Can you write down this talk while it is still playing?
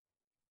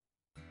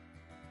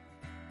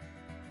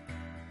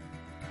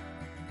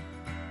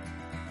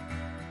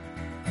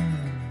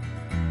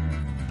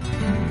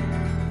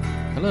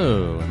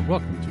Hello, and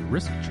welcome to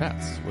Risk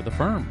Chats with the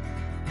Firm.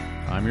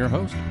 I'm your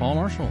host, Paul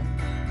Marshall.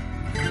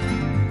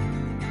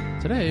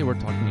 Today, we're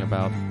talking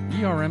about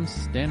ERM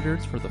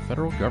standards for the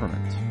federal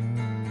government.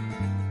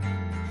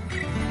 We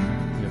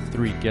have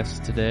three guests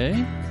today,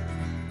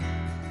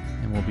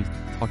 and we'll be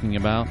talking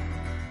about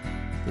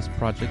this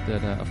project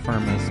that a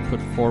firm has put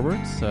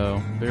forward,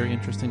 so very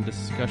interesting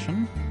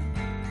discussion.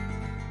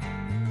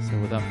 So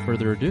without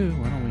further ado,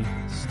 why don't we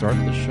start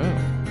the show?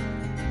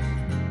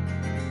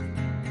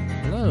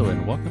 Hello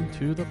and welcome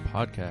to the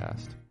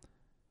podcast.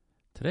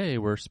 Today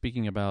we're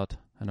speaking about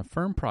an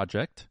Affirm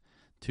project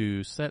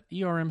to set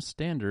ERM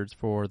standards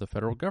for the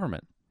federal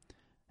government.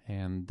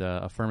 And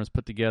Affirm has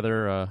put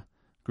together a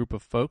group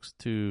of folks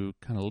to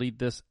kind of lead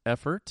this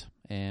effort,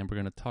 and we're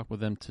going to talk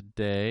with them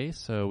today.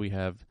 So we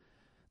have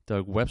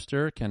Doug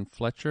Webster, Ken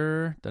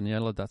Fletcher,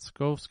 Daniela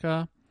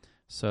Daczkowska.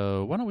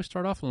 So why don't we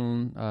start off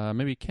and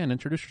maybe Ken,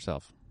 introduce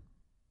yourself.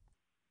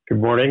 Good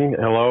morning.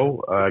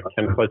 Hello,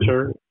 Ken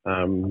Fletcher.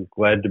 I'm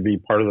glad to be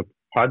part of the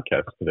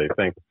podcast today.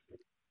 Thanks.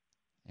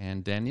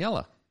 And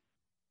Daniela.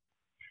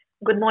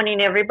 Good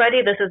morning,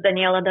 everybody. This is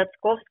Daniela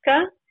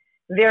Daczkowska.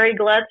 Very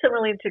glad,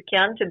 similarly to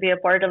Ken, to be a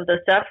part of this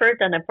effort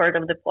and a part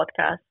of the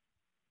podcast.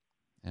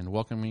 And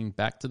welcoming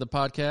back to the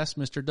podcast,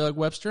 Mr. Doug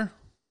Webster.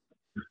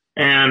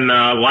 And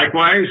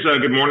likewise,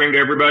 good morning to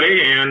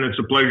everybody, and it's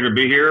a pleasure to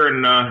be here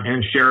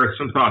and share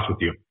some thoughts with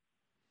you.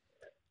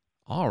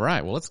 All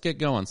right, well, let's get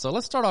going. So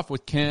let's start off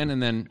with Ken,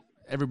 and then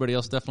everybody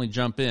else definitely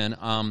jump in.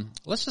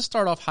 Let's just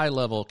start off high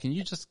level. Can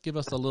you just give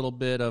us a little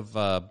bit of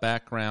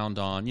background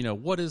on,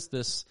 what is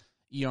this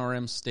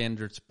ERM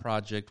standards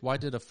project? Why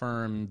did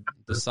Affirm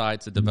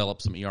decide to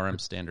develop some ERM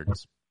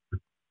standards?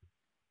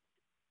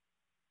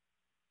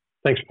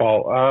 Thanks,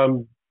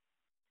 Paul.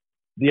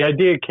 The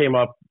idea came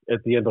up at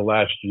the end of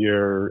last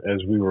year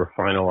as we were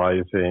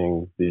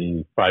finalizing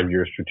the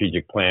 5-year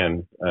strategic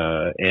plan,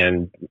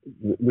 and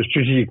the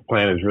strategic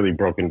plan is really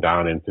broken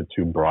down into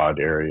two broad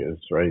areas,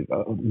 right?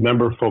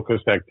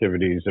 Member-focused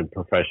activities and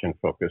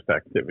profession-focused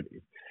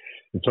activities.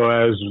 And so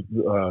as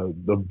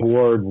the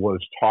board was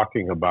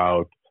talking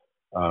about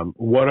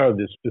what are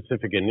the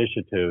specific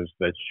initiatives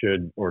that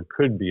should or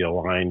could be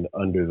aligned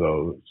under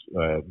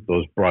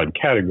those broad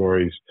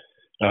categories,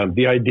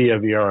 the idea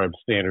of ERM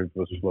standards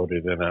was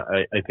floated, and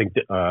I think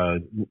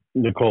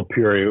Nicole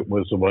Puri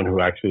was the one who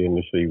actually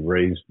initially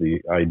raised the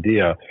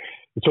idea.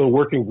 And so the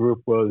working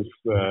group was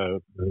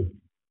the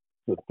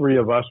three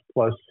of us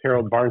plus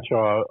Harold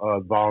Barnshaw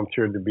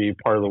volunteered to be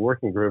part of the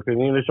working group, and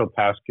the initial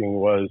tasking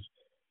was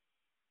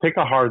take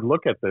a hard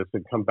look at this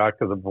and come back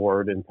to the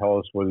board and tell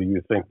us whether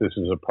you think this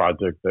is a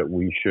project that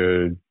we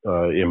should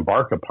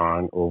embark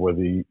upon, or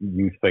whether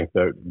you think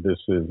that this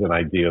is an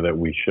idea that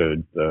we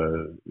should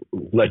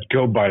let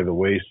go by the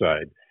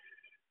wayside.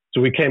 So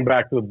we came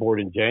back to the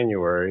board in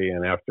January,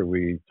 and after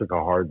we took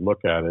a hard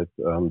look at it,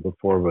 the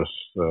four of us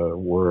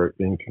were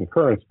in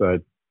concurrence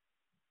that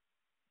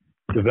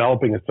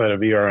developing a set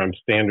of ERM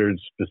standards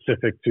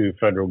specific to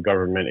federal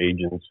government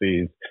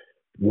agencies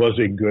was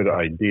a good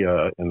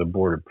idea, and the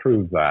board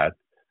approved that.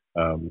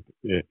 And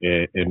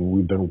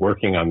we've been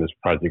working on this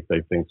project,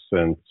 I think,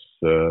 since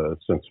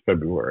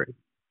February.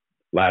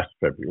 This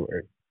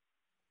February,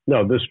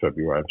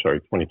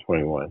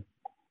 2021.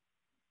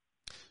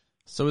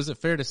 So is it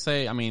fair to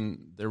say,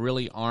 there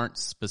really aren't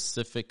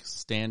specific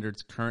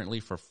standards currently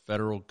for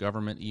federal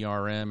government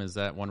ERM? Is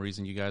that one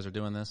reason you guys are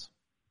doing this?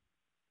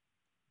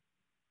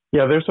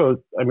 Yeah, there's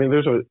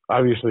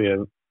obviously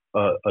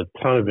a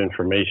ton of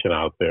information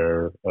out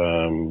there,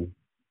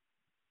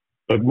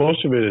 but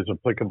most of it is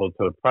applicable to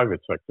the private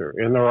sector.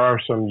 And there are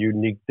some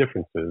unique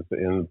differences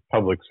in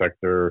public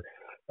sector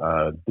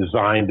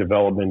design,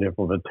 development,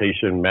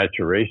 implementation,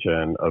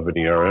 maturation of an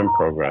ERM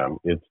program.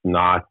 It's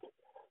not,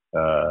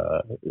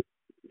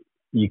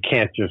 you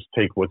can't just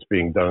take what's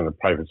being done in the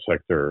private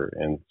sector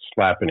and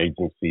slap an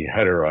agency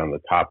header on the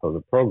top of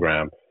the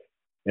program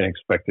and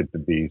expect it to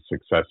be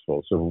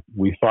successful. So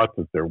we thought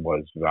that there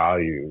was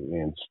value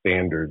in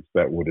standards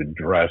that would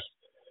address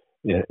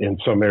in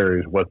some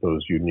areas what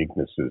those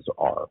uniquenesses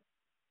are.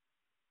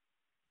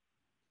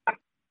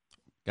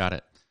 Got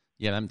it.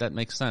 Yeah, that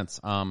makes sense.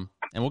 And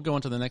we'll go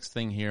into the next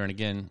thing here. And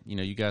again,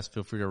 you guys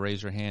feel free to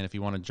raise your hand if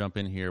you want to jump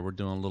in here. We're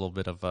doing a little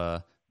bit of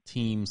a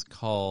Teams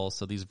call,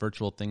 so these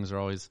virtual things are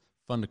always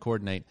fun to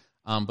coordinate.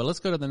 But let's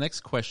go to the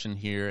next question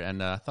here,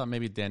 and I thought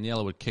maybe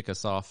Daniela would kick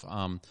us off.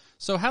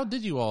 So how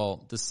did you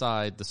all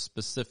decide the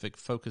specific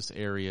focus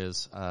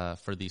areas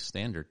for these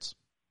standards?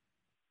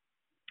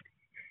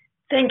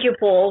 Thank you,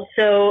 Paul.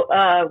 So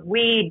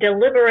we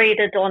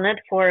deliberated on it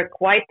for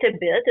quite a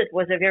bit. It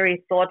was a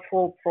very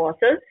thoughtful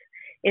process.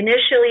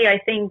 Initially, I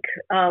think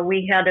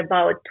we had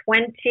about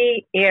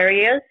 20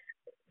 areas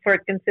for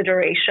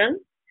consideration.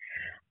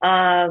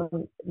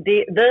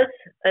 This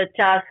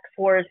task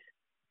force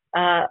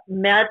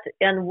met,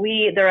 and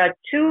there are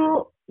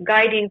two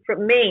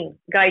main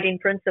guiding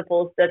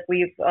principles that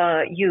we've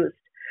used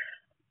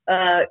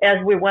as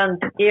we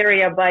went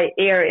area by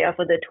area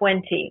for the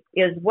 20,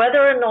 is whether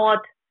or not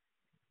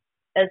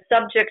a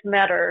subject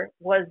matter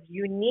was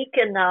unique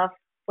enough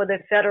for the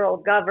federal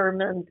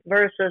government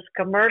versus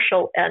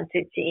commercial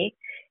entity,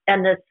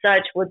 and as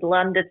such would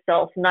lend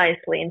itself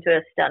nicely into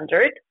a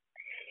standard.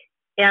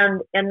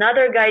 And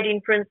another guiding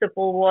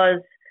principle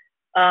was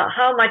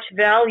how much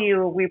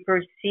value we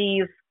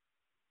perceive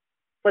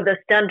for the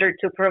standard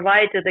to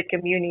provide to the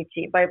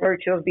community by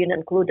virtue of being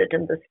included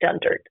in the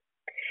standard.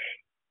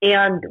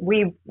 And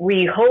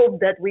we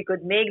hope that we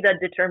could make that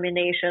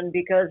determination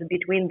because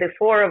between the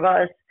four of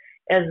us,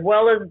 as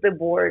well as the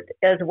board,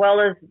 as well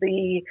as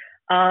the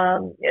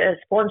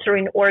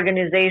sponsoring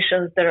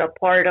organizations that are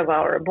part of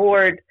our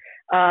board,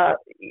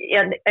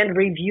 and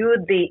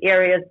reviewed the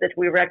areas that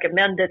we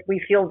recommended, we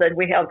feel that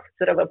we have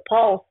sort of a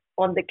pulse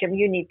on the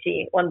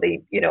community,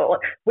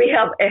 we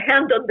have a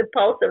hand on the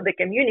pulse of the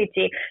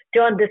community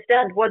to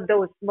understand what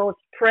those most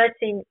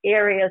pressing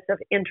areas of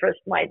interest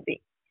might be.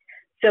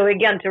 So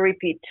again, to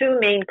repeat, two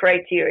main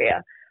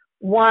criteria.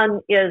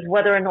 One is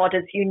whether or not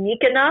it's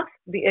unique enough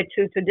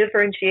to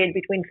differentiate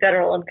between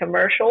federal and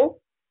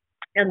commercial.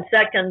 And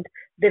second,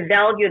 the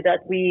value that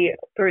we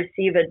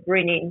perceive it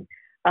bringing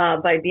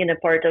by being a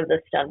part of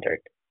the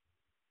standard.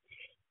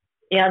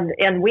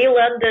 And we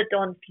landed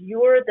on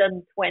fewer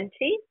than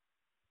 20.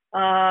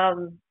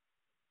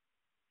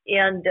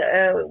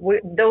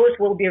 Those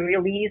will be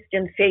released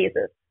in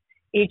phases.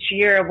 Each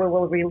year we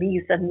will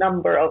release a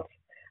number of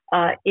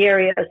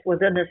areas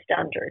within the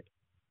standard.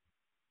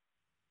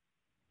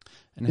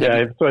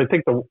 So I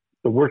think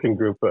the working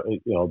group,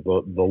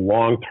 the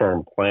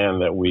long-term plan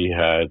that we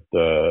had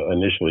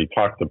initially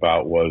talked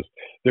about was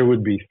there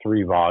would be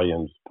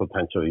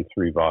potentially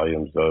three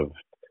volumes of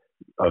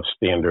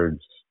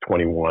standards,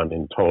 21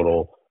 in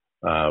total.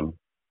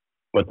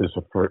 But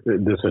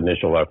this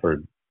initial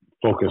effort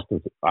focused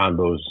on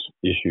those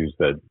issues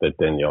that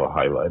Danielle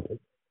highlighted.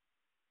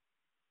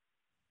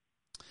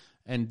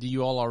 And do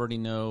you all already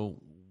know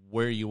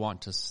where you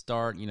want to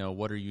start?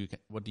 What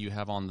do you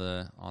have on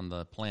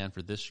the plan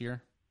for this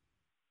year?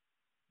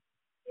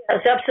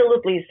 Yes,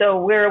 absolutely.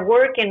 So we're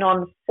working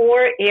on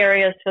 4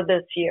 areas for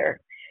this year.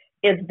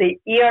 It's the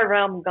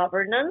ERM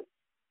governance,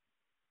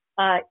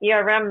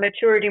 ERM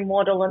maturity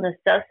model and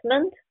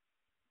assessment,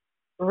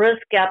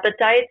 risk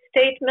appetite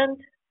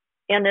statement,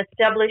 and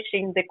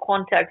establishing the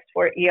context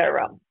for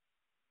ERM.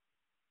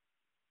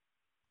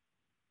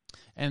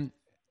 And,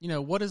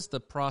 what is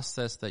the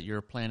process that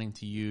you're planning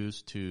to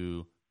use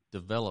to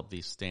develop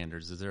these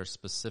standards? Is there a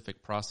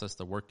specific process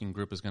the working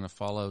group is going to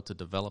follow to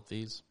develop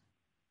these?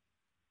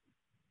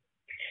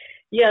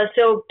 Yeah,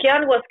 so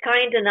Ken was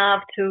kind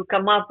enough to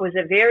come up with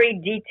a very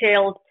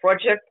detailed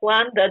project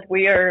plan that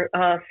we are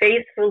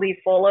faithfully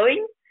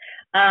following.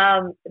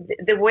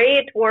 The way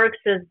it works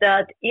is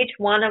that each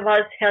one of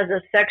us has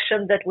a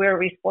section that we're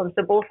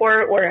responsible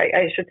for, or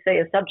I should say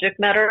a subject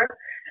matter,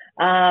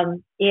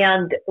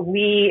 and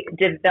we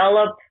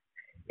develop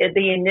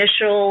the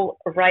initial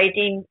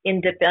writing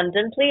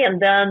independently and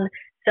then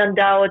send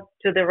out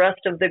to the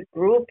rest of the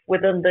group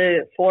within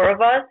the 4 of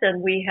us,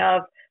 and we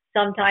have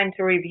some time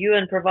to review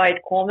and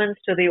provide comments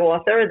to the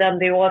author. Then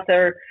the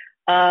author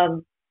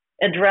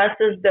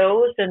addresses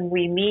those, and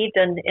we meet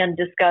and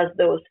discuss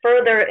those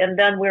further. And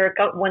then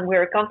when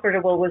we're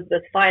comfortable with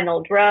this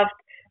final draft,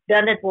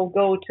 then it will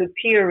go to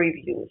peer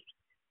reviews.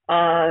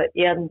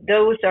 And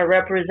those are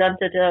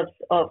representatives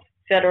of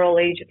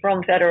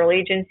from federal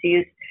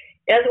agencies,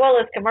 as well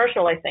as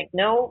commercial, I think.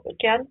 No,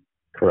 Ken?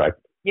 Correct.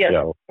 Yes.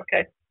 Yeah.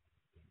 Okay.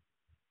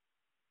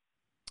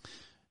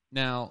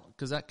 Now,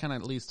 because that kind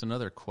of leads to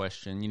another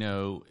question,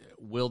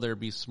 will there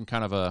be some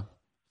kind of a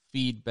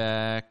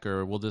feedback,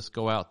 or will this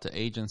go out to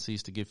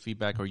agencies to give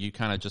feedback, or are you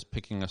kind of just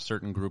picking a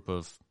certain group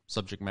of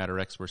subject matter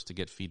experts to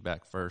get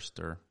feedback first?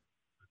 Or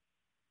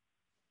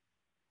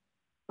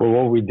Well,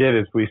 what we did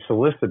is we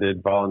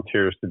solicited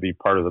volunteers to be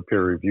part of the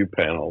peer review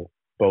panel,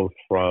 both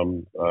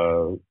from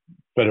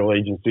federal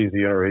agencies, the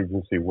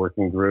interagency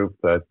working group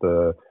that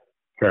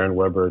Karen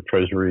Weber,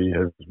 Treasury,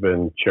 has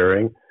been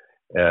chairing,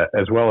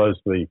 as well as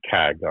the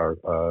CAG, our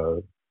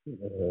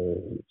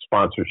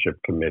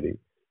sponsorship committee.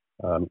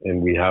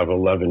 And we have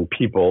 11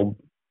 people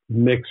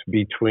mixed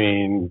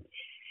between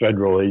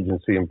federal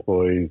agency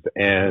employees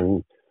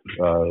and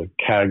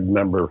CAG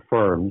member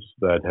firms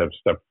that have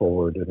stepped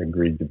forward and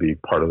agreed to be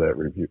part of that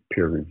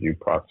peer review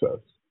process.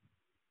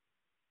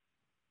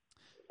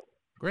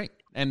 Great.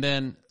 And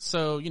then,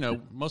 so,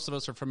 most of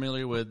us are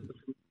familiar with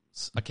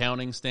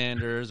accounting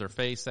standards or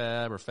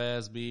FASAB or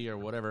FASB or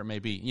whatever it may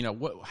be.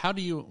 What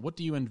do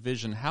you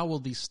envision? How will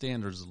these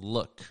standards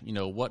look?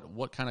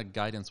 What kind of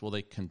guidance will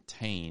they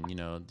contain?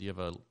 Do you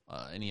have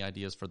any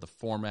ideas for the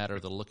format or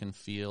the look and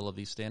feel of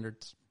these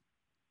standards?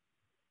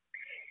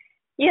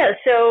 Yeah,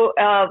 so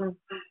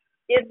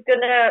it's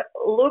going to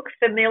look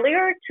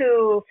familiar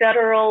to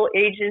federal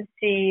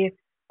agency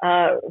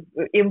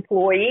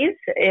employees.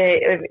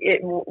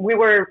 We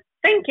were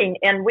thinking,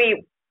 and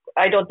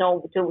I don't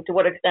know to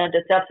what extent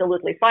it's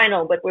absolutely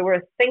final, but we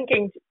were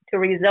thinking to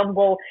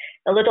resemble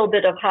a little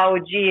bit of how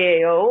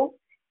GAO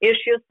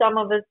issues some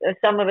of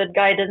its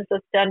guidance or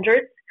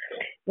standards,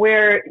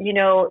 where,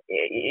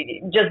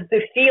 just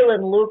the feel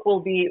and look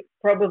will be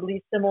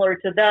probably similar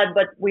to that,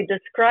 but we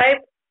describe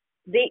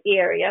the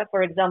area,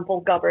 for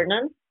example,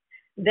 governance.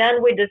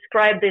 Then we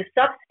describe the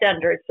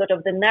substandards, sort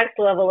of the next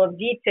level of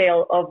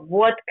detail of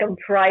what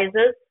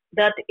comprises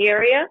that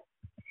area.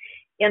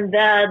 And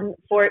then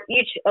for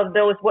each of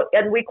those,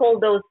 and we call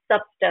those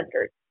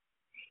substandards.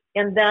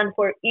 And then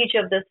for each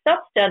of the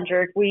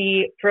substandards,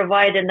 we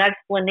provide an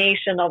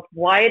explanation of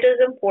why it is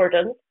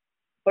important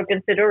for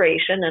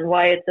consideration and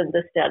why it's in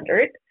the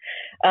standard.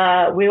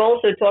 We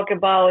also talk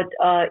about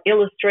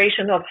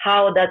illustration of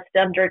how that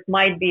standard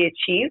might be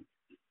achieved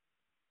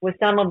with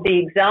some of the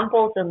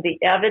examples and the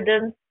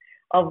evidence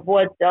of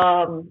what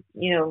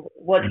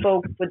what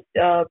folks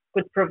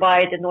could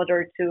provide in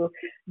order to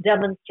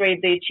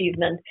demonstrate the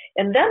achievement.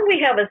 And then we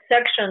have a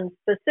section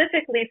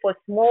specifically for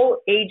small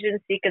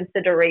agency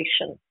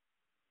consideration,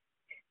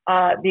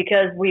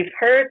 because we've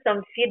heard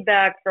some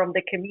feedback from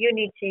the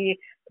community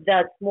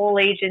that small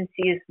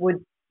agencies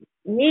would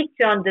need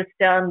to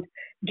understand,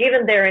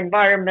 given their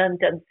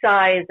environment and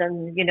size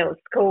and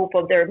scope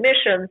of their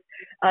missions,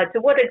 to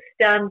what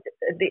extent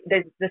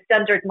the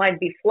standard might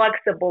be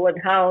flexible and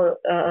how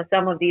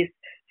some of these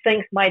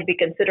things might be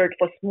considered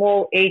for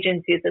small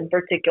agencies in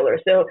particular.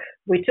 So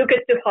we took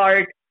it to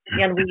heart,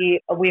 and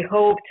we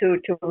hope to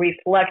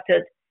reflect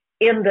it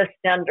in the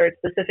standard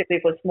specifically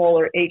for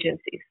smaller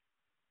agencies.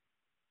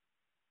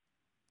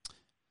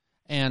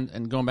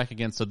 And going back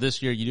again, so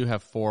this year you do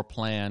have 4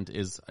 planned.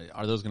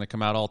 Are those going to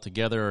come out all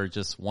together, or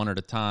just one at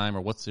a time,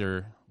 or what's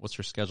your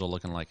schedule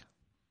looking like?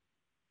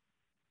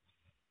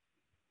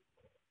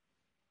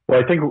 Well,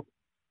 I think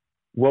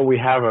what we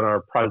have in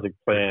our project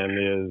plan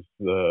is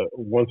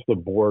once the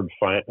board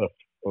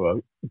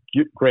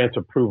grants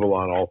approval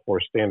on all 4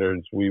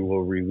 standards, we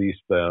will release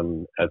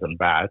them as a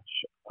batch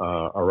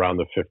around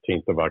the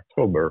 15th of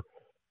October,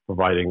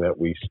 providing that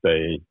we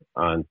stay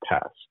on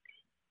task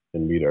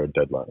and meet our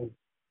deadline.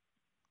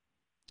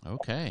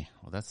 Okay.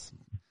 Well,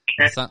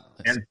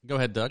 go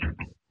ahead, Doug.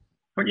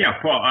 Yeah,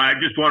 Paul, I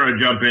just wanted to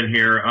jump in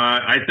here.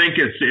 I think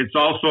it's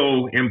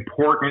also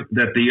important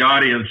that the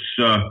audience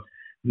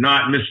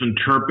not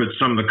misinterpret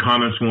some of the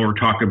comments when we're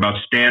talking about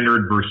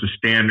standard versus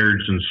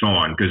standards and so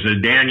on, because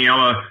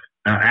Daniela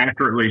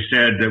accurately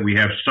said that we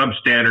have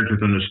substandards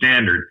within the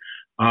standard.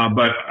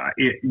 But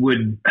it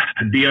would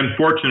be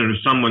unfortunate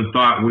if someone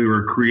thought we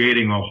were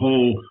creating a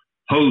whole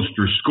host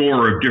or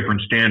score of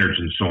different standards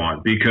and so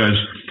on, because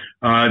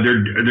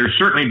there's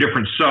certainly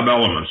different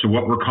sub-elements of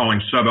what we're calling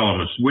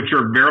sub-elements, which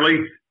are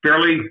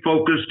fairly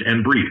focused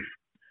and brief.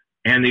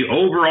 And the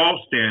overall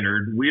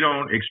standard, we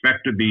don't expect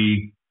to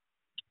be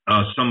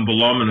some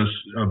voluminous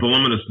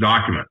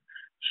document.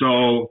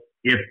 So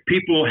if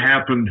people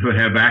happen to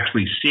have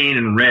actually seen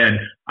and read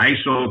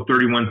ISO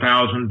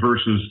 31000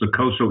 versus the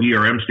COSO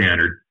ERM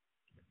standard,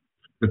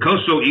 the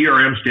COSO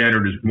ERM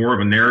standard is more of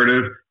a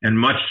narrative and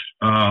much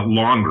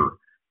longer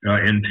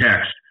in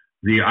text.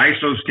 The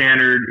ISO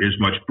standard is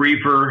much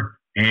briefer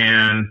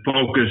and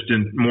focused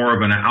in more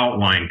of an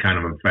outline kind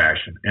of a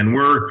fashion. And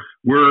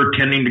we're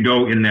tending to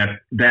go in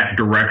that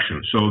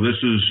direction. So this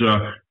is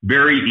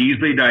very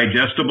easily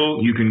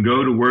digestible. You can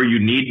go to where you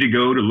need to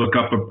go to look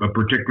up a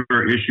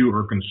particular issue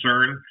or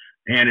concern.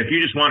 And if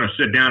you just want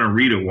to sit down and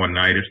read it one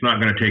night, it's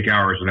not going to take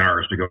hours and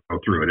hours to go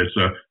through it. It's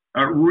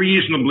a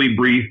reasonably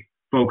brief,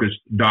 focused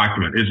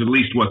document, is at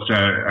least what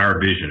our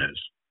vision is.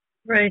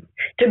 Right.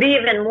 To be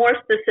even more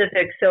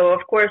specific, so of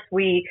course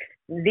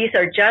these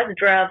are just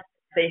drafts.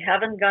 They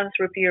haven't gone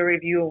through peer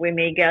review. We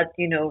may get,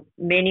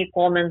 many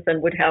comments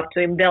and would have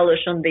to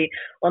embellish on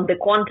the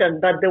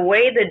content. But the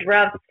way the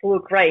drafts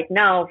look right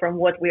now, from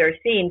what we are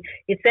seeing,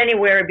 it's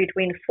anywhere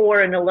between 4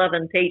 and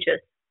 11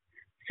 pages.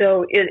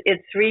 So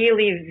it's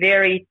really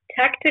very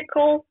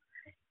tactical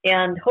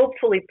and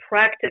hopefully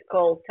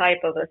practical type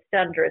of a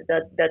standard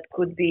that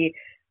could be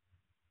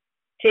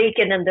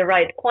taken in the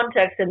right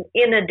context, and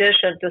in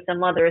addition to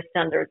some other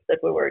standards that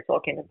we were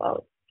talking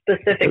about,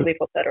 specifically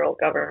for federal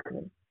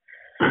government.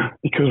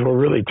 Because we're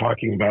really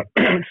talking about,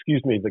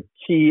 the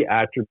key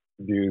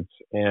attributes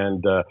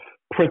and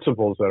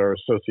principles that are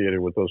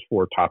associated with those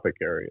 4 topic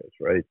areas,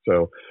 right?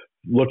 So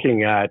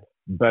looking at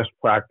best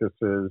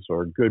practices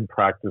or good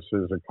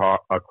practices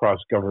across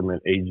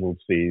government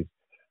agencies,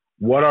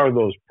 what are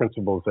those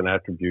principles and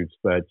attributes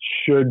that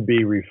should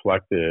be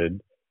reflected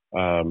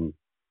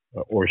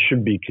or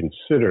should be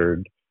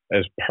considered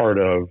as part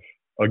of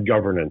a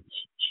governance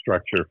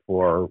structure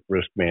for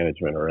risk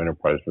management or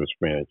enterprise risk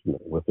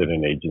management within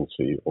an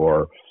agency,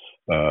 or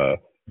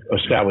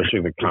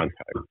establishing the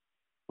context.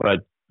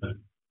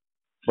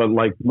 But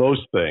like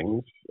most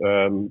things,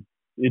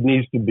 it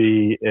needs to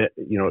be,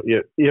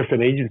 if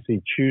an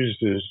agency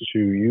chooses to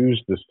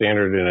use the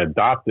standard and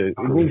adopt it,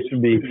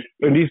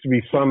 there needs to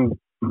be some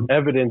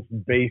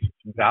evidence-based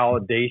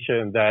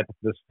validation that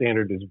the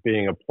standard is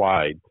being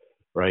applied,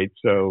 right?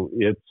 So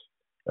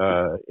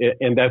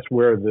and that's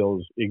where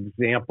those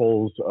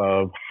examples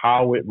of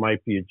how it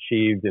might be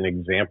achieved and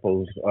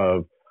examples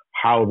of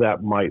how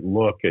that might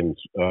look and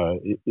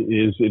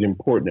is an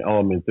important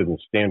element in the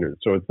standard.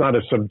 So it's not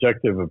a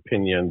subjective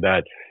opinion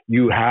that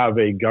you have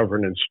a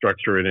governance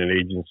structure in an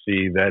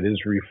agency that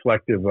is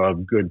reflective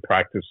of good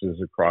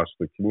practices across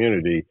the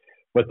community,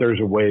 but there's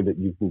a way that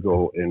you can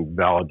go and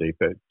validate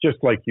that, just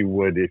like you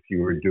would if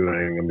you were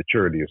doing a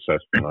maturity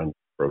assessment on your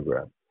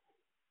program.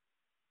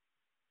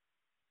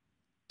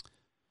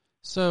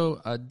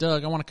 So,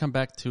 Doug, I want to come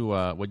back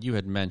to what you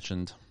had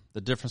mentioned,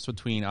 the difference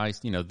between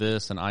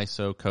this and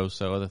ISO,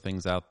 COSO, other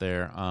things out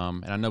there.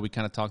 And I know we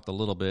kind of talked a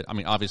little bit. I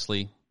mean,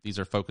 obviously, these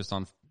are focused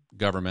on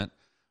government,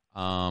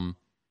 and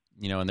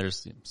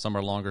there's some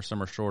are longer,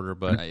 some are shorter.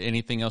 But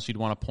anything else you'd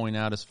want to point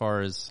out as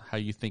far as how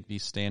you think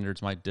these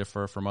standards might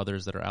differ from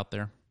others that are out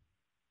there?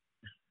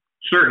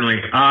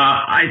 Certainly.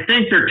 I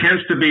think there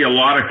tends to be a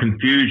lot of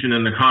confusion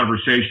in the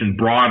conversation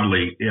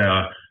broadly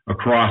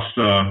across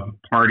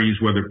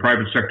parties, whether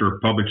private sector or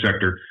public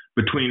sector,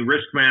 between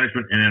risk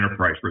management and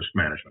enterprise risk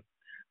management.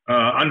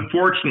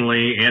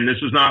 Unfortunately, and this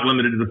is not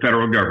limited to the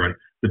federal government,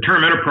 the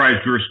term enterprise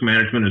risk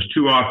management is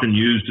too often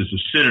used as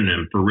a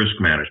synonym for risk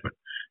management.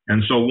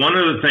 And so one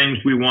of the things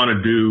we want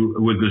to do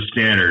with the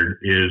standard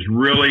is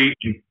really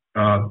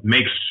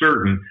make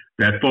certain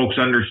that folks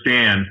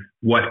understand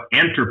what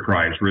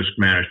enterprise risk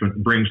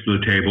management brings to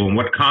the table and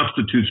what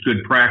constitutes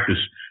good practice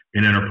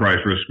in enterprise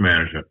risk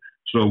management.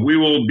 So we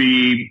will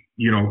be,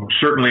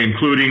 certainly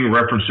including,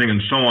 referencing,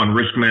 and so on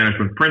risk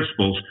management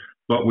principles,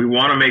 but we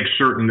want to make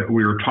certain that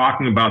we are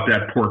talking about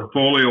that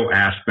portfolio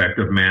aspect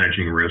of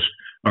managing risk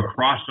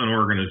across an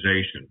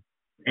organization.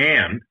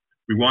 And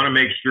we want to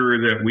make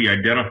sure that we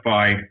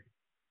identify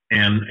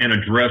and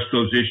address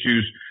those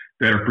issues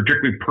that are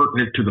particularly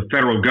pertinent to the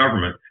federal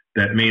government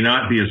that may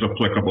not be as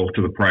applicable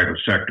to the private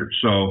sector.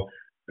 So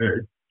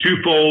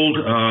twofold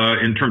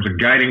in terms of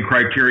guiding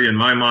criteria in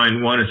my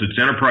mind. One is it's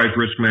enterprise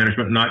risk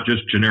management, not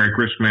just generic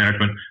risk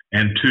management.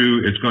 And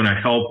two, it's going to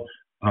help,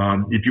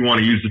 if you want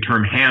to use the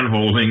term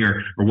hand-holding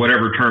or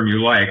whatever term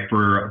you like,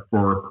 for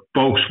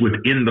folks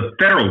within the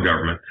federal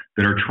government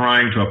that are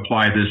trying to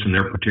apply this in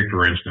their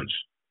particular instance.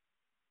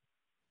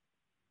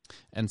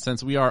 And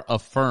since we are a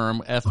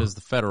firm, F is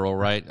the federal,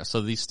 right? So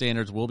these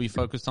standards will be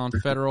focused on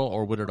federal,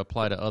 or would it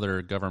apply to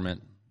other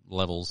government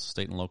levels,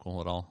 state and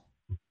local at all?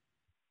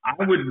 I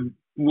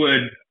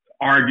would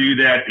argue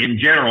that in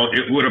general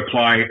it would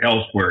apply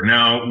elsewhere.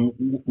 Now,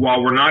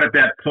 while we're not at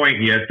that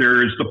point yet,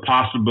 there is the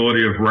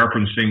possibility of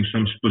referencing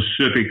some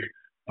specific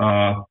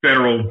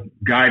federal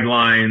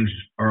guidelines,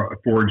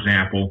 for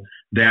example,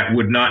 that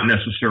would not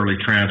necessarily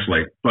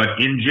translate. But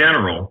in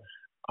general,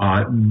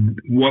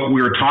 what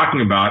we're talking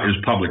about is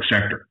public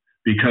sector,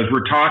 because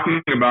we're talking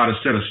about a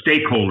set of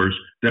stakeholders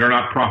that are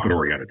not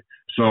profit-oriented.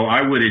 So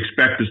I would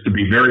expect this to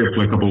be very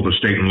applicable to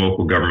state and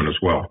local government as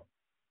well.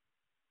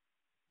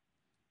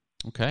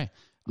 Okay.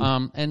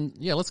 And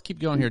yeah, let's keep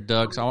going here,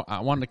 Doug. So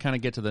I wanted to kind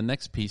of get to the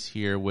next piece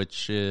here,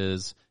 which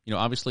is,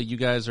 obviously you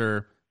guys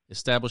are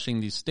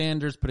establishing these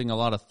standards, putting a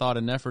lot of thought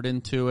and effort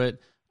into it.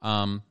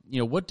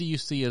 What do you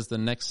see as the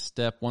next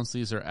step once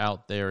these are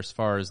out there as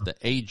far as the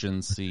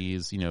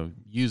agencies,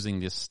 using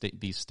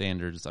these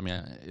standards? I mean,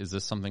 is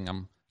this something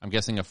I'm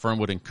guessing a firm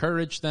would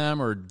encourage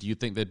them, or do you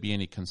think there'd be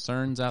any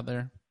concerns out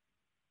there?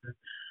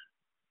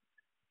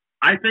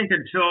 I think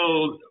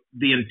until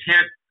the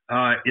intent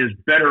is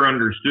better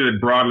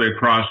understood broadly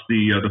across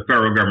the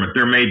federal government,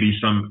 there may be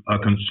some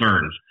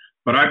concerns.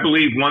 But I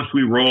believe once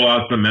we roll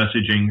out the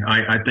messaging,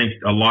 I think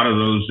a lot of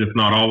those, if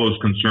not all those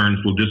concerns,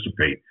 will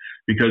dissipate,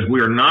 because we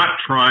are not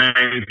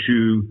trying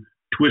to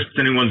twist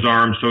anyone's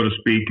arm, so to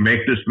speak,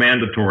 make this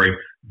mandatory.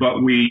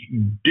 But we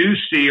do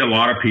see a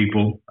lot of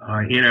people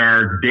in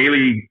our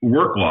daily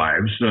work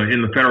lives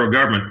in the federal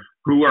government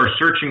who are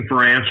searching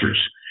for answers.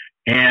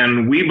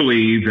 And we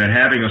believe that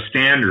having a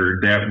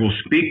standard that will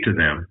speak to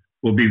them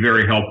will be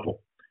very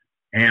helpful.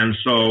 And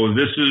so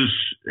this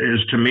is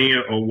to me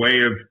a way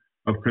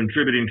of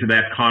contributing to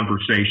that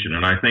conversation.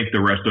 And I think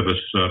the rest of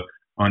us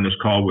on this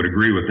call would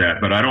agree with that.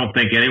 But I don't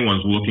think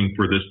anyone's looking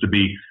for this to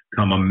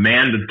become a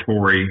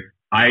mandatory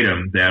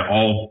item that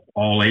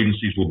all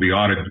agencies will be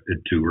audited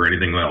to or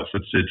anything else.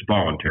 It's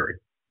voluntary.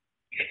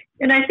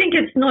 And I think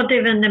it's not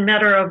even a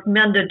matter of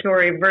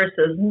mandatory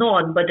versus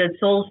not, but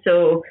it's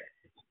also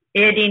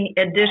adding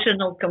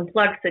additional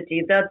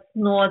complexity. That's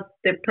not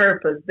the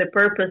purpose. The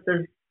purpose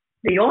is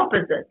the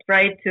opposite,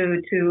 right?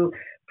 To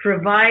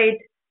provide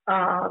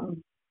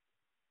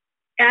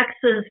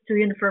access to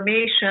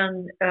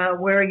information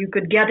where you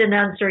could get an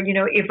answer.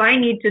 If I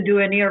need to do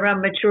an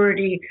ERM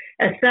maturity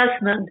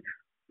assessment,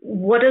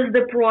 what is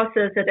the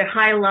process at a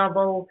high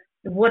level?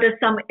 What is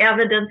some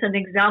evidence and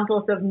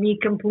examples of me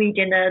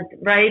completing it,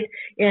 right?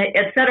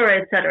 Et cetera,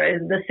 et cetera.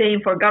 It's the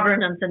same for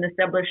governance and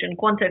establishing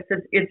context.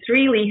 It's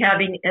really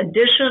having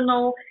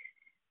additional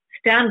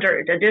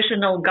standard,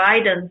 additional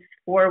guidance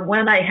for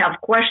when I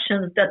have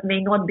questions that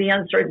may not be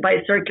answered by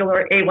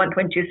Circular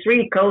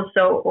A123,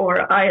 COSO,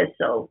 or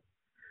ISO.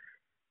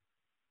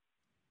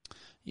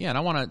 Yeah, and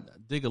I want to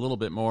dig a little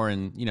bit more.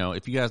 And,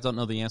 if you guys don't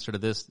know the answer to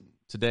this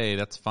today,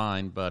 that's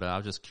fine. But I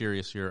was just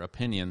curious your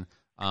opinion.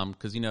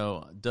 Because,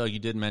 Doug, you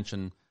did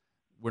mention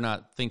we're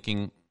not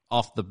thinking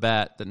off the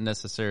bat that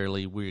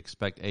necessarily we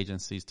expect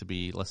agencies to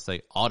be, let's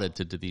say,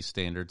 audited to these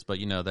standards. But,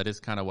 that is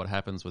kind of what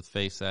happens with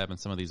FASAB and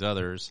some of these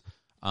others.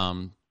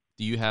 Do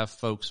you have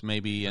folks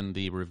maybe in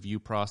the review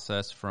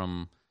process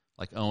from,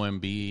 like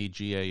OMB,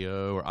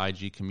 GAO, or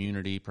IG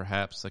community,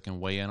 perhaps, that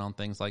can weigh in on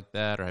things like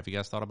that? Or have you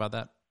guys thought about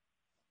that?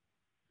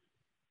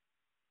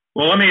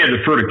 Well, let me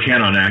defer to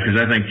Ken on that,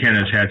 because I think Ken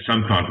has had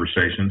some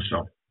conversations.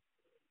 So,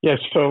 yes.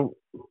 So,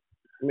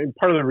 I mean,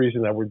 part of the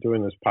reason that we're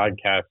doing this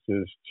podcast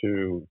is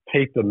to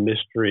take the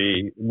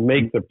mystery,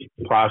 make the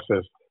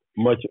process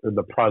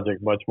the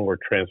project much more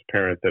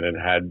transparent than it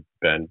had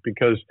been,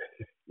 because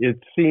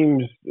it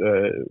seems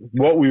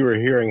what we were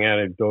hearing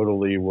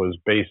anecdotally was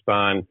based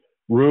on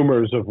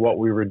rumors of what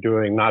we were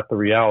doing, not the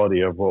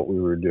reality of what we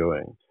were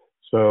doing.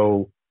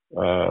 So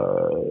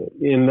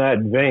in that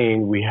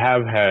vein, we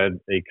have had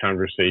a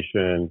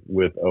conversation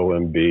with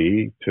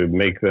OMB to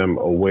make them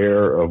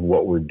aware of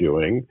what we're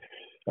doing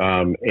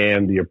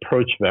and the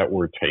approach that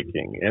we're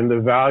taking and the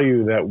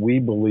value that we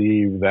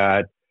believe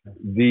that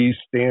these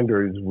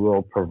standards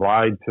will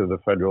provide to the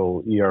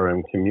federal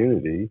ERM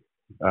community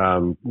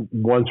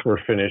once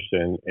we're finished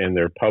and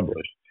they're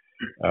published.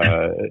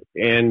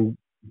 And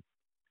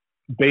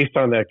based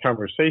on that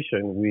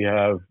conversation, we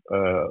have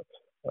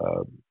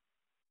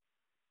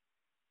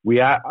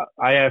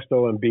I asked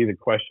OMB the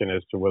question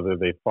as to whether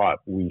they thought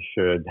we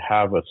should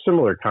have a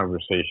similar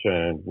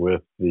conversation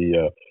with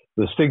the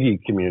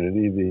SIGI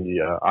community,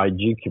 the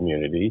IG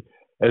community,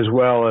 as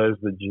well as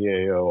the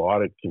GAO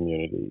audit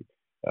community.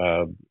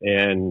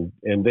 And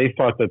they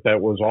thought that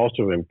was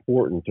also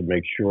important to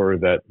make sure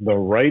that the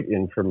right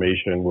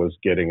information was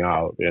getting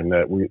out, and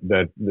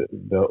that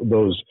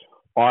those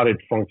audit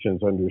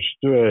functions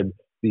understood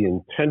the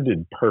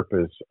intended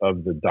purpose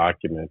of the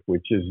document,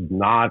 which is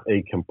not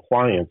a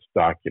compliance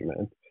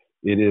document.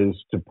 It is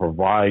to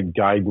provide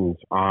guidance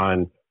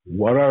on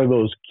what are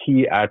those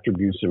key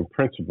attributes and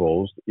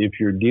principles, if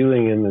you're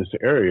dealing in this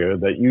area,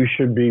 that you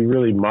should be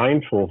really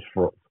mindful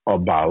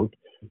about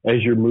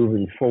as you're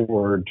moving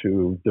forward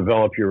to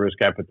develop your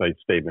risk appetite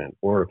statement,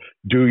 or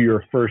do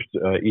your first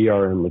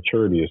ERM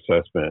maturity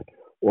assessment,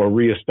 or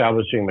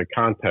reestablishing the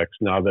context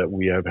now that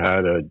we have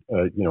had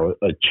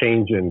a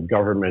change in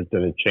government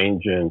and a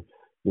change in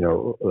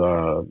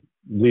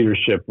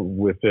leadership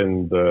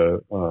within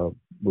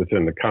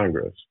the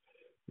Congress.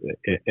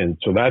 And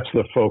so that's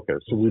the focus.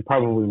 So we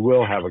probably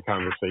will have a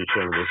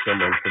conversation with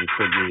someone from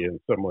SIGI and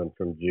someone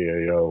from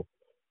GAO,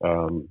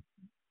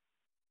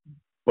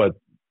 but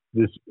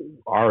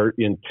our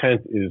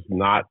intent is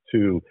not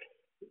to.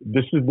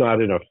 This is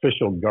not an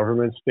official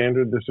government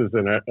standard. This is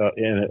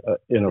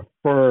an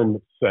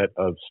affirmed set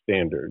of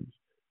standards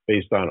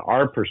based on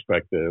our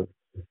perspective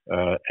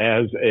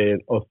as an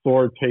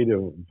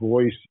authoritative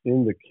voice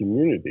in the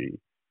community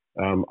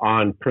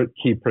on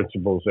key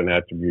principles and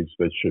attributes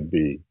that should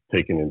be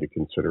taken into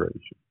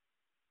consideration.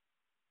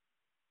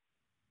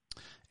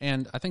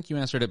 And I think you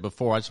answered it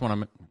before. I just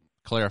want to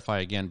clarify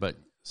again. But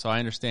so I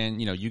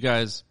understand, you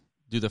guys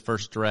do the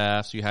first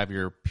drafts, you have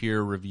your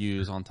peer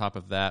reviews on top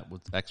of that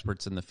with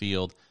experts in the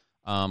field.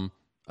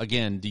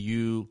 Again, do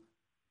you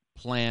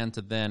plan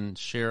to then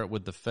share it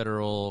with the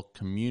federal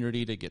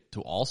community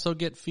to also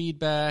get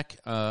feedback?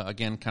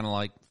 Again, kind of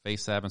like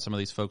FASAB and some of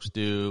these folks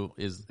do.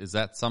 Is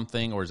that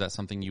something, or is that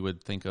something you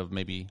would think of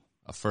maybe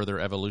a further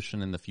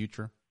evolution in the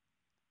future?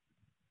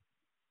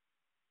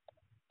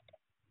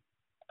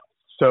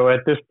 So at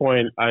this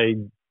point, I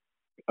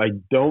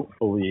don't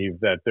believe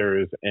that there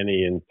is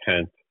any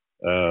intent,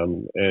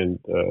 and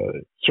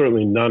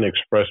certainly none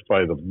expressed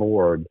by the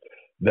board,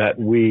 that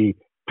we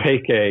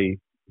take a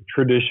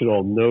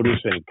traditional notice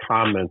and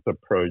comment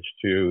approach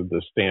to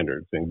the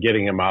standards and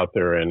getting them out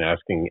there and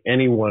asking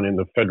anyone in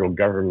the federal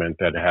government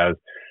that has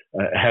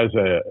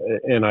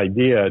an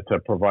idea to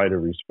provide a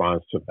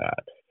response to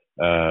that.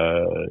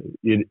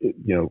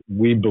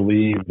 We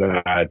believe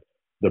that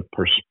the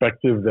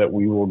perspective that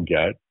we will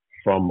get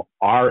from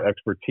our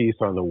expertise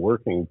on the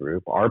working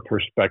group, our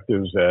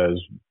perspectives as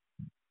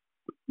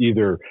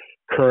either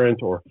current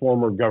or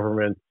former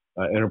government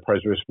enterprise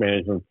risk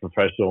management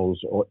professionals,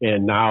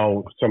 and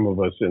now some of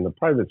us in the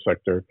private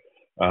sector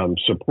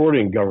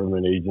supporting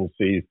government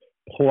agencies,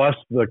 plus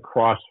the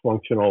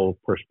cross-functional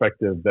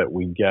perspective that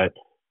we get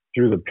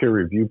through the peer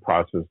review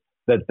process,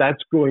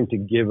 that's going to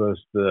give us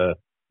the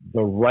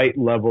right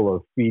level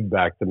of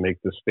feedback to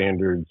make the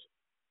standards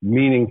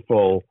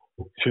meaningful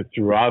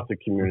throughout the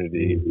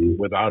community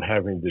without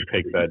having to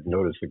take that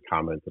notice and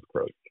comment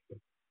approach.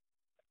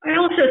 I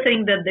also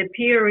think that the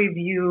peer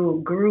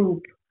review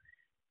group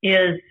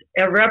is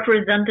a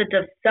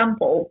representative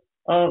sample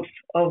of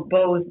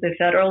both the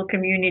federal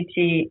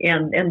community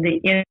and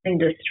the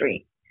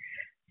industry.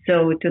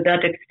 So to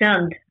that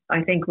extent,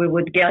 I think we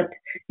would get,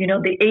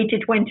 the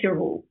 80-20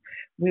 rule.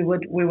 We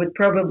would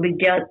probably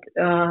get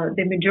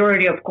the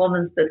majority of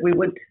comments that we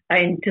would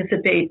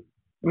anticipate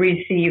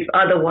receive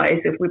otherwise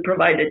if we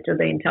provide it to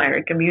the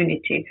entire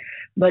community.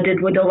 But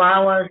it would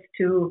allow us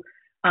to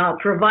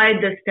provide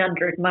the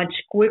standard much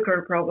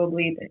quicker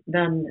probably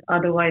than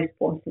otherwise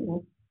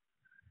possible.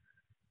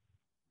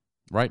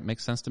 Right,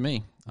 makes sense to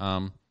me.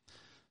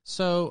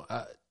 So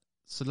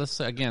let's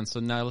say again. So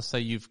now let's say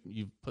you've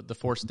put the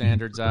 4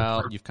 standards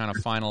out, you've kind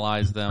of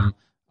finalized them.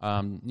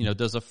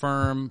 Does a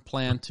firm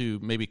plan to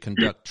maybe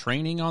conduct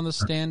training on the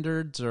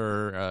standards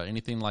or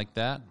anything like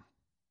that?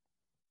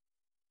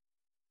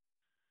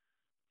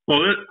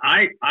 Well, this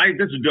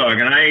is Doug,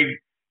 and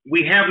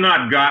we have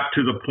not got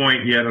to the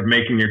point yet of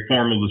making a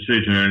formal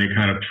decision on any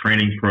kind of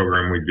training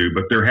program we do,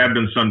 but there have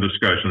been some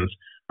discussions.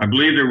 I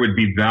believe there would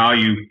be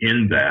value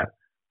in that.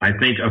 I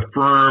think a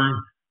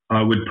firm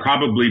would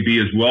probably be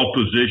as well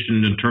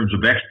positioned in terms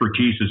of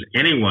expertise as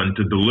anyone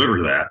to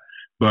deliver that.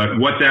 But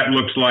what that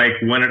looks like,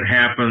 when it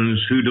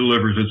happens, who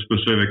delivers it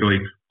specifically,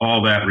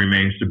 all that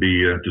remains to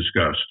be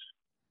discussed.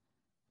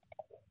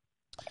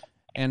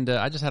 And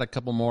I just had a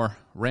couple more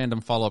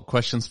random follow-up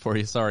questions for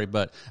you. Sorry,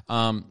 but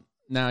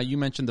now you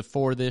mentioned the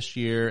 4 this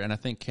year, and I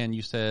think, Ken,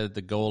 you said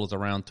the goal is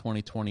around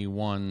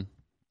 2021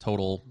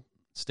 total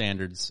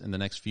standards in the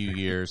next few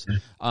years.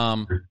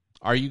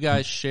 Are you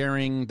guys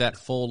sharing that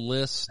full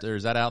list, or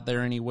is that out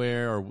there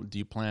anywhere, or do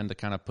you plan to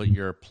kind of put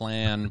your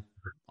plan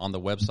on the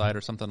website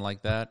or something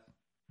like that?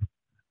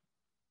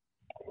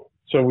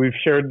 So we've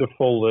shared the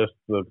full list,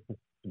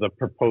 the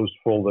proposed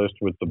full list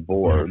with the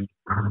board,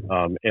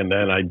 and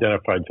then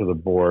identified to the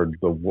board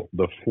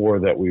the 4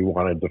 that we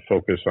wanted to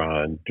focus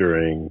on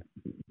during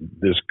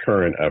this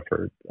current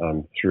effort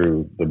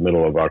through the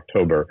middle of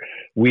October.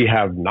 We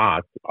have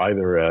not,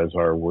 either as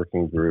our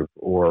working group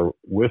or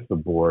with the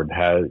board,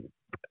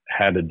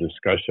 had a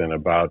discussion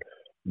about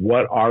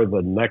what are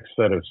the next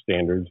set of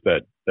standards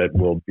that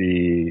will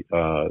be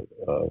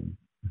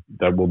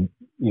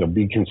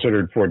be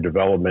considered for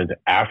development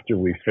after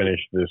we finish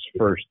this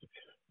first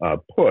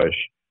push,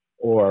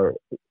 or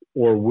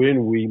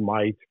when we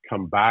might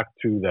come back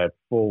to that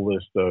full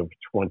list of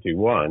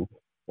 21.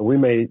 We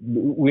may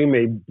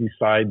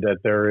decide that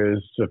there is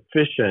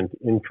sufficient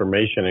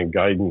information and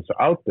guidance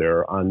out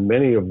there on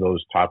many of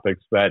those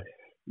topics that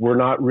we're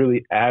not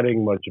really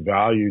adding much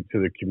value to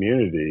the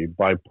community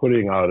by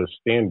putting out a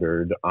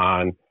standard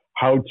on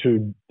how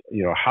to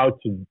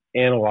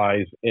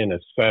analyze and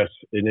assess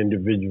an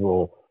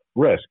individual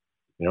risk.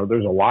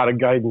 There's a lot of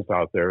guidance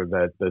out there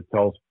that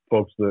tells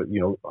folks that,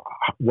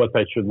 what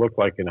that should look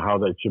like and how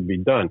that should be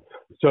done.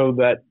 So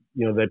that,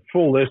 that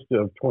full list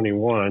of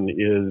 21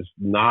 is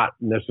not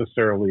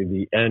necessarily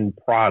the end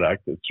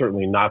product. It's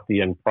certainly not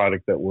the end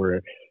product that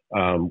we're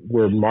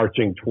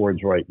marching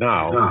towards right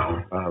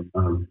now.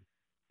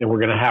 And we're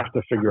going to have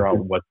to figure out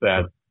what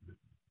that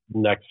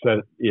next set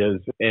is.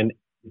 And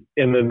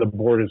then the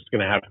board is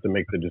going to have to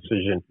make the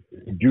decision.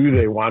 Do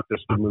they want us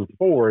to move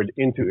forward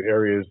into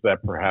areas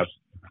that perhaps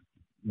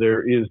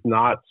there is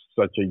not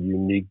such a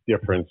unique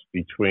difference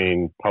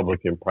between public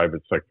and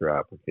private sector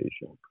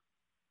applications?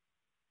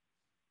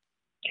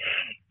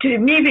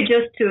 Maybe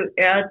just to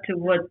add to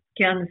what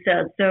Ken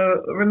said.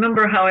 So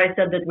remember how I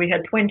said that we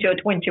had 20 or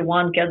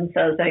 21, Ken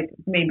says, I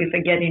may be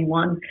forgetting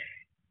one,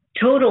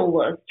 total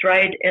list,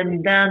 right?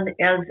 And then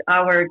as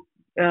our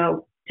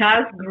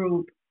task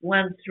group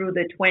went through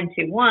the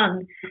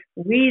 21,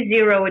 we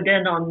zeroed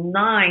in on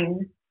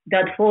 9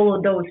 that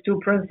follow those 2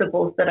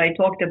 principles that I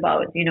talked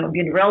about,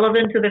 being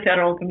relevant to the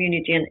federal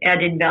community and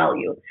adding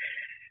value.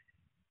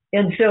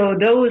 And so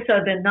those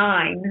are the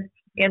 9.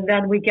 And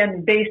then we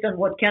can, based on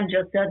what Ken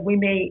just said, we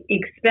may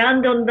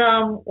expand on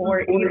them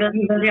or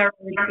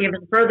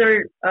even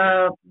further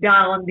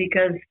down,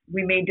 because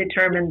we may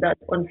determine that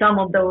on some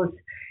of those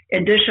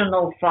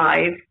additional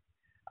 5,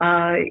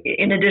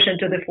 in addition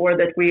to the 4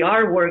 that we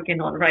are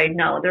working on right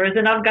now, there is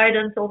enough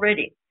guidance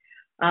already.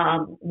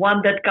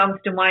 One that comes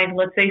to mind,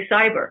 let's say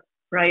cyber,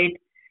 right?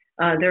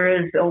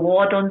 There is a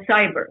lot on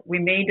cyber. We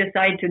may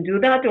decide to do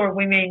that or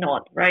we may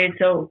not, right?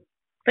 So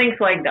things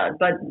like that.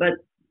 But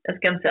as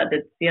Ken said,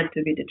 it's yet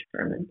to be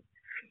determined.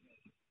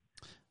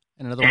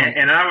 And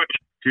I would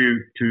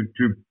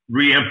to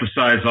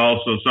reemphasize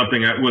also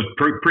something that was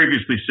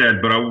previously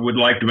said, but I would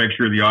like to make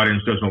sure the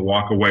audience doesn't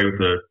walk away with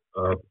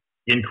a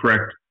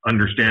incorrect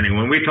understanding.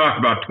 When we talk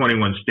about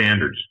 21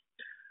 standards,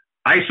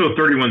 ISO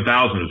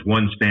 31000 is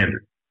one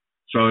standard.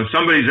 So if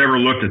somebody's ever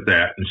looked at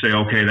that and say,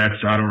 okay,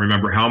 I don't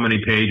remember how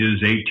many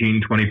pages,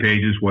 18, 20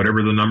 pages,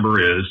 whatever the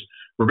number is,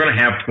 we're going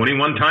to have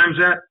 21 times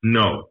that?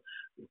 No.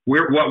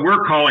 What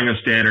we're calling a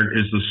standard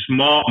is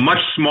the much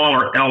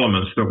smaller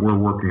elements that we're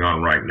working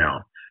on right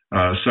now,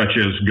 such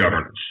as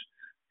governance.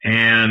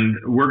 And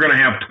we're going to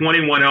have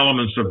 21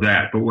 elements of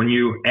that. But when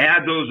you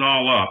add those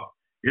all up,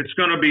 it's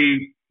going to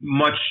be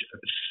much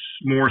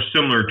more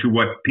similar to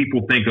what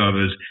people think of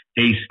as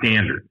a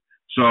standard.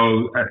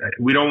 So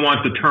we don't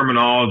want the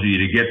terminology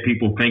to get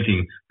people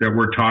thinking that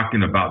we're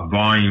talking about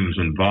volumes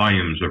and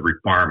volumes of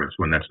requirements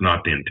when that's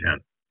not the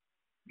intent.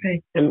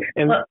 Right.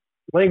 And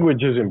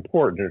language is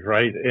important,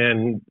 right?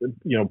 And,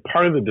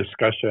 part of the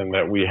discussion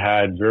that we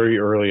had very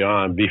early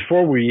on,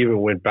 before we even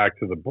went back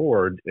to the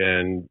board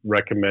and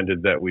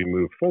recommended that we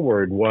move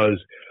forward,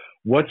 was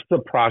what's the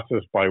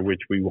process by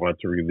which we want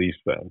to release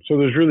them? So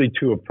there's really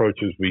 2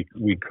 approaches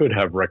we could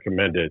have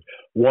recommended.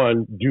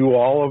 One, do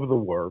all of the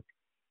work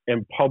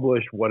and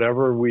publish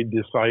whatever we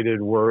decided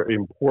were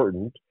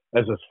important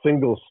as a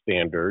single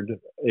standard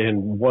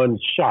in one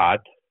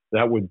shot,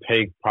 that would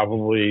take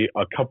probably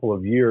a couple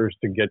of years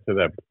to get to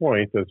that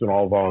point as an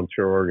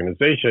all-volunteer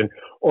organization,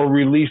 or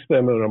release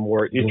them in a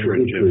more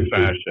iterative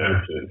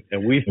fashion.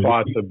 And we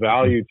thought the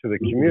value to the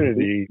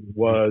community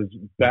was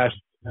best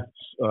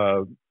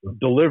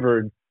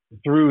delivered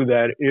through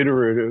that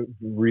iterative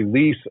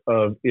release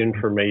of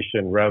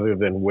information rather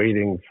than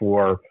waiting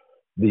for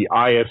the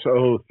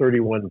ISO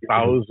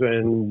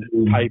 31000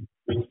 type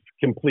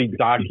complete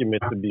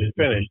document to be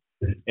finished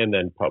and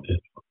then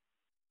published.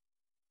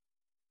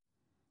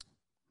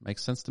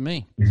 Makes sense to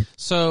me.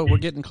 So we're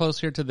getting close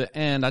here to the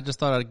end. I just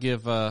thought I'd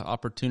give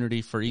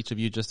opportunity for each of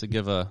you just to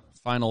give a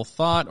final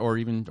thought, or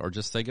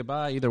just say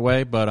goodbye. Either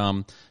way,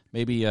 but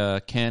maybe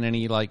Ken,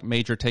 any like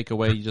major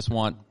takeaway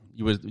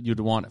you'd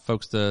want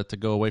folks to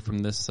go away from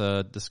this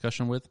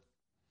discussion with?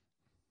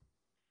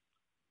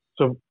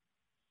 So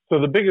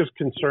the biggest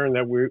concern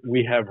that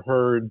we have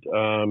heard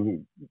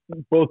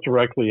both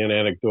directly and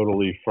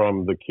anecdotally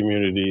from the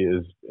community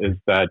is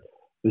that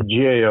the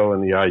GAO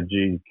and the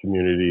IG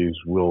communities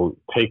will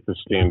take the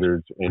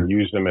standards and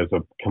use them as a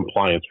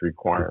compliance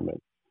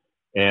requirement.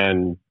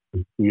 And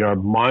we are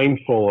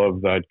mindful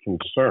of that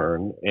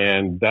concern,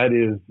 and that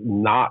is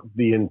not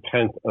the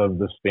intent of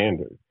the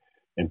standard.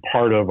 And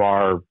part of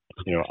our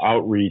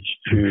outreach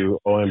to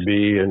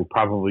OMB and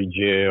probably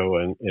GAO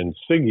and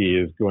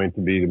SIGI is going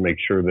to be to make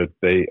sure that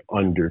they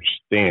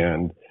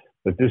understand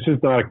that this is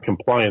not a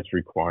compliance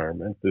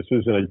requirement. This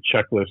isn't a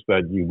checklist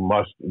that you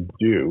must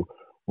do.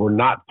 We're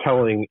not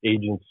telling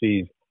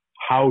agencies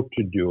how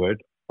to do it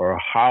or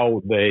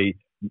how they,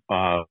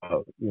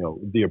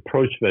 the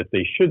approach that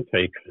they should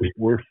take.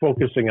 We're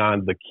focusing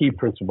on the key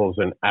principles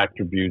and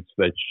attributes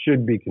that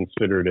should be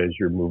considered as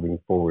you're moving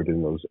forward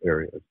in those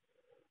areas.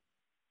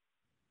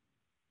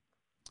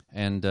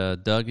 And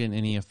Doug,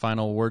 any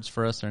final words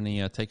for us or any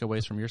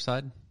takeaways from your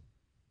side?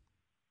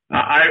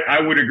 I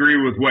would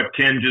agree with what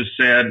Ken just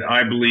said.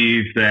 I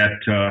believe that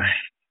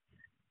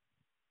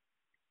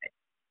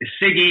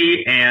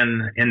SIGI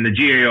and the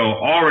GAO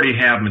already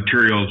have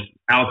materials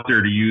out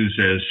there to use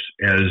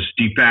as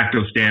de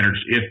facto standards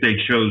if they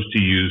chose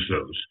to use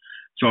those.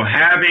 So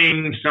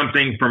having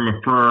something from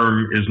a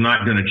firm is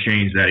not going to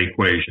change that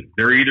equation.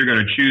 They're either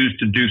going to choose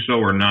to do so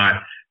or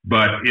not.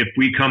 But if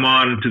we come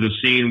on to the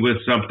scene with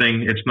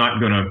something, it's not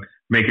going to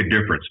make a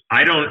difference.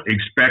 I don't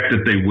expect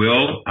that they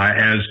will.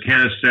 As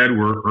Kenneth said,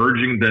 we're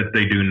urging that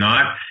they do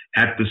not.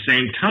 At the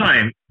same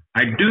time,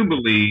 I do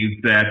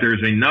believe that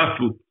there's enough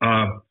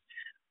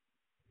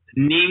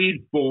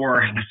need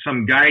for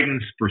some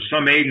guidance for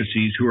some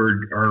agencies who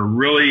are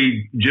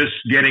really just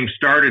getting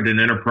started in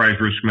enterprise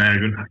risk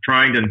management,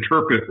 trying to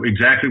interpret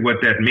exactly what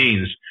that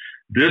means.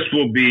 This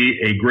will be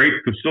a great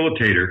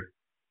facilitator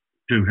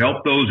to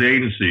help those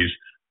agencies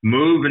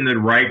move in the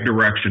right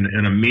direction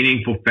in a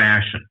meaningful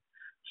fashion.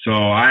 So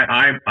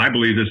I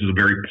believe this is a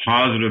very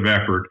positive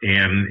effort,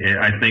 and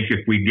I think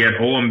if we get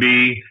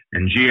OMB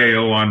and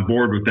GAO on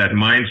board with that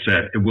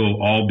mindset, it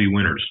will all be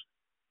winners.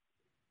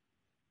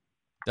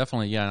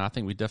 Definitely, yeah, and I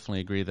think we definitely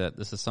agree that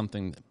this is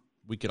something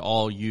we could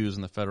all use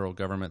in the federal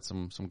government,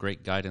 some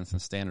great guidance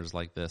and standards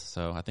like this.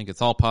 So I think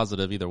it's all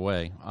positive either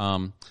way.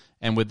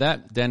 And with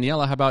that,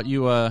 Daniela, how about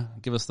you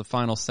give us the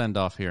final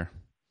send-off here?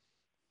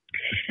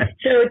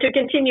 So to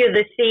continue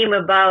the theme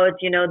about,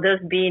 this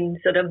being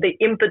sort of the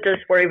impetus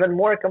for even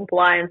more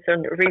compliance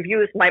and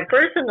reviews, my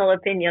personal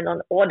opinion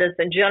on audits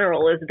in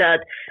general is that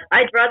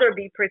I'd rather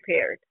be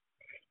prepared.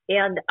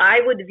 And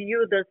I would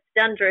view the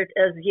standard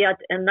as yet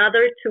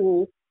another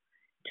tool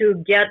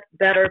to get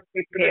better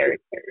prepared.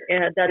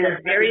 That is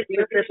very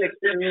specific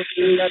to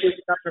the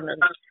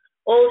government.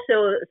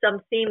 Also, some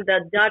theme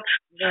that Doug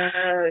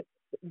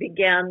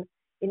began,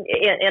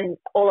 and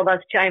all of us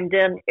chimed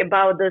in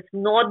about this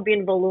not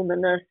being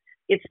voluminous.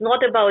 It's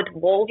not about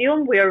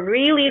volume. We are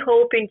really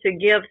hoping to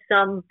give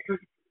some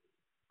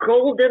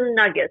golden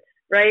nuggets,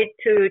 right?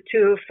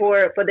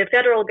 For the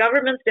federal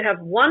government to have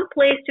one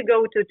place to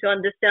go to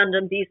understand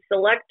on these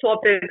select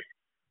topics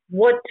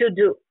what to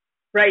do,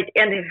 right?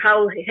 And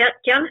how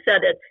Ken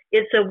said it,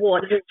 it's a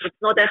what, it's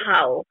not a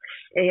how.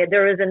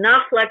 There is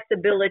enough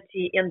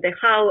flexibility in the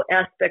how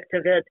aspect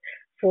of it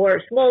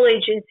for small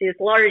agencies,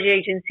 large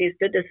agencies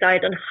to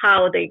decide on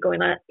how they're going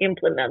to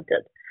implement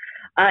it.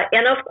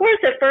 And of course,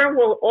 a firm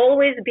will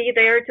always be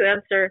there to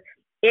answer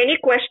any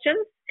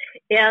questions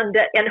and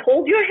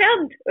hold your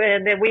hand.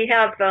 And we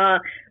have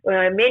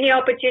many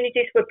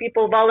opportunities for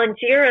people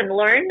volunteer and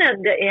learn,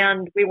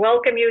 and we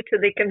welcome you to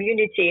the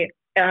community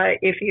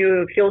if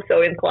you feel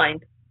so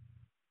inclined.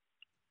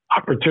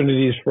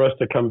 Opportunities for us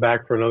to come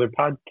back for another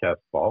podcast,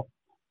 Paul.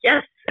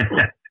 Yes.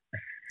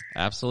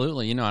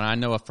 Absolutely. And I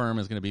know a firm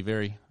is going to be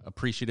very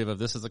appreciative of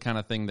this. Is the kind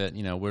of thing that,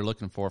 we're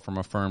looking for from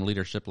a firm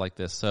leadership like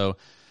this. So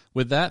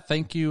with that,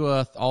 thank you,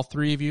 all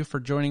three of you, for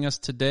joining us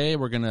today.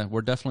 We're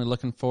definitely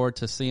looking forward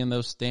to seeing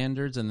those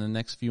standards in the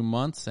next few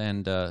months.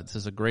 And this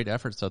is a great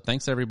effort. So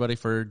thanks everybody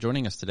for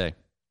joining us today.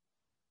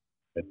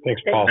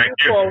 Thanks, Paul.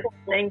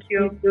 Thank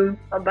you.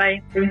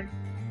 Bye-bye.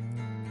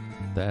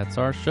 That's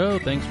our show.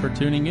 Thanks for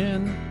tuning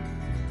in.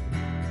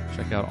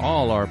 Check out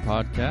all our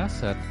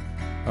podcasts at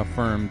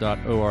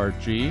affirm.org.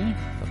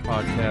 The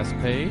podcast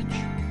page.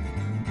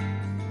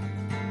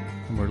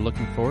 And we're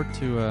looking forward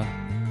to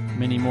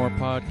many more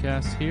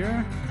podcasts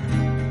here.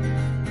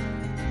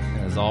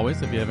 As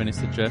always, if you have any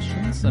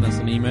suggestions, send us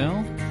an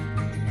email.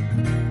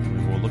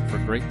 We will look for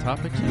great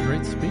topics and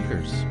great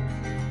speakers.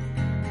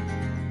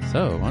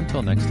 So,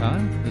 until next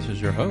time, this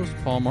is your host,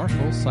 Paul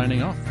Marshall,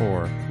 signing off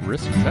for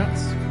Risk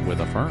Chats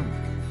with Affirm.